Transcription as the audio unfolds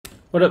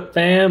What up,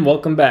 fam?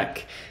 Welcome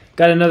back.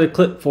 Got another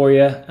clip for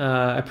you.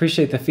 I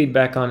appreciate the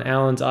feedback on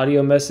Alan's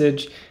audio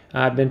message.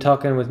 I've been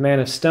talking with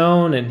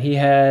ManOfStone and he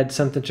had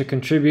something to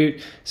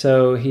contribute,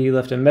 so he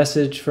left a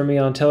message for me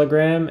on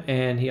Telegram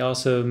and he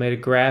also made a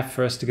graph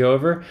for us to go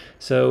over.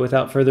 So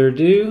without further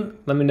ado,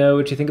 let me know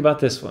what you think about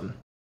this one.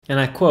 And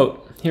I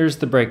quote, here's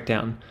the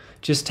breakdown.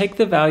 Just take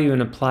the value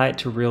and apply it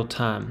to real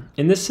time.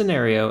 In this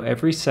scenario,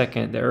 every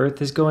second the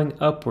Earth is going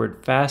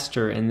upward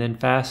faster and then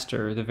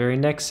faster the very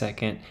next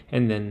second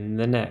and then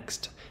the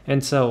next,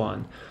 and so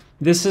on.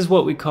 This is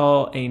what we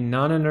call a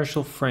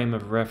non-inertial frame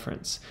of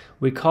reference.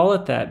 We call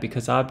it that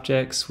because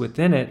objects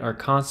within it are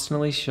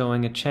constantly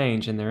showing a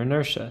change in their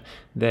inertia.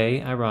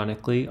 They,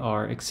 ironically,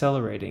 are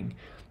accelerating.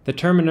 The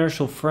term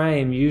inertial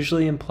frame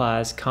usually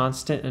implies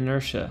constant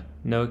inertia,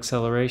 no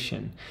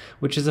acceleration,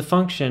 which is a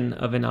function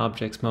of an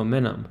object's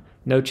momentum.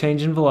 No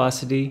change in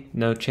velocity,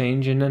 no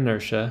change in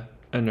inertia,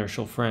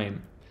 inertial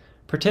frame.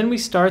 Pretend we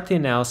start the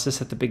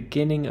analysis at the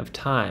beginning of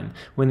time,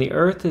 when the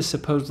Earth is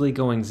supposedly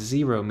going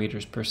 0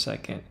 meters per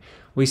second.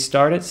 We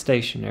start at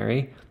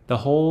stationary. The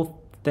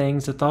whole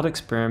thing's a thought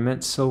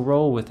experiment, so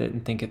roll with it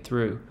and think it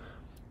through.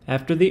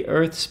 After the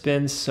Earth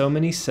spends so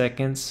many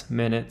seconds,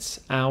 minutes,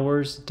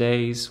 hours,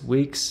 days,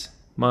 weeks,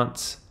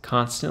 months,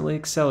 constantly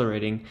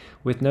accelerating,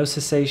 with no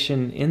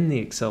cessation in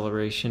the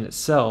acceleration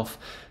itself,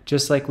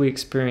 just like we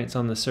experience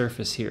on the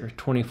surface here,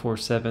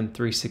 24/7,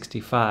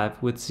 365,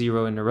 with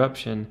zero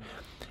interruption,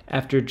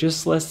 after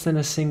just less than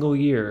a single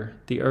year,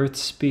 the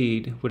Earth's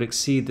speed would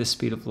exceed the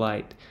speed of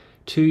light.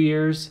 2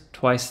 years,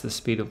 twice the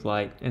speed of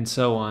light, and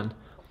so on.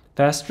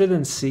 Faster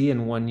than C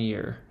in 1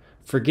 year.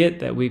 Forget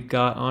that we've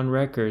got on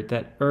record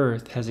that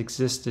Earth has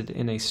existed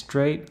in a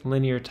straight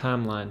linear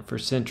timeline for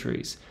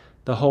centuries.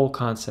 The whole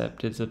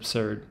concept is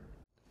absurd.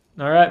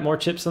 All right, more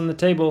chips on the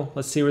table.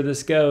 Let's see where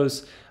this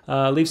goes.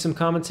 Leave some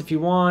comments if you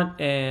want,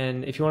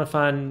 and if you want to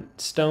find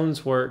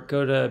Stone's work,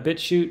 go to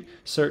BitChute,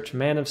 search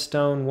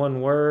ManOfStone,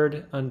 one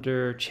word,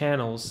 under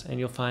channels, and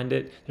you'll find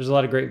it. There's a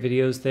lot of great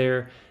videos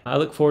there. I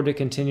look forward to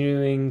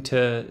continuing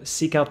to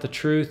seek out the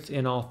truth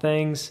in all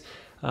things.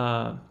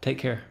 Take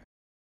care.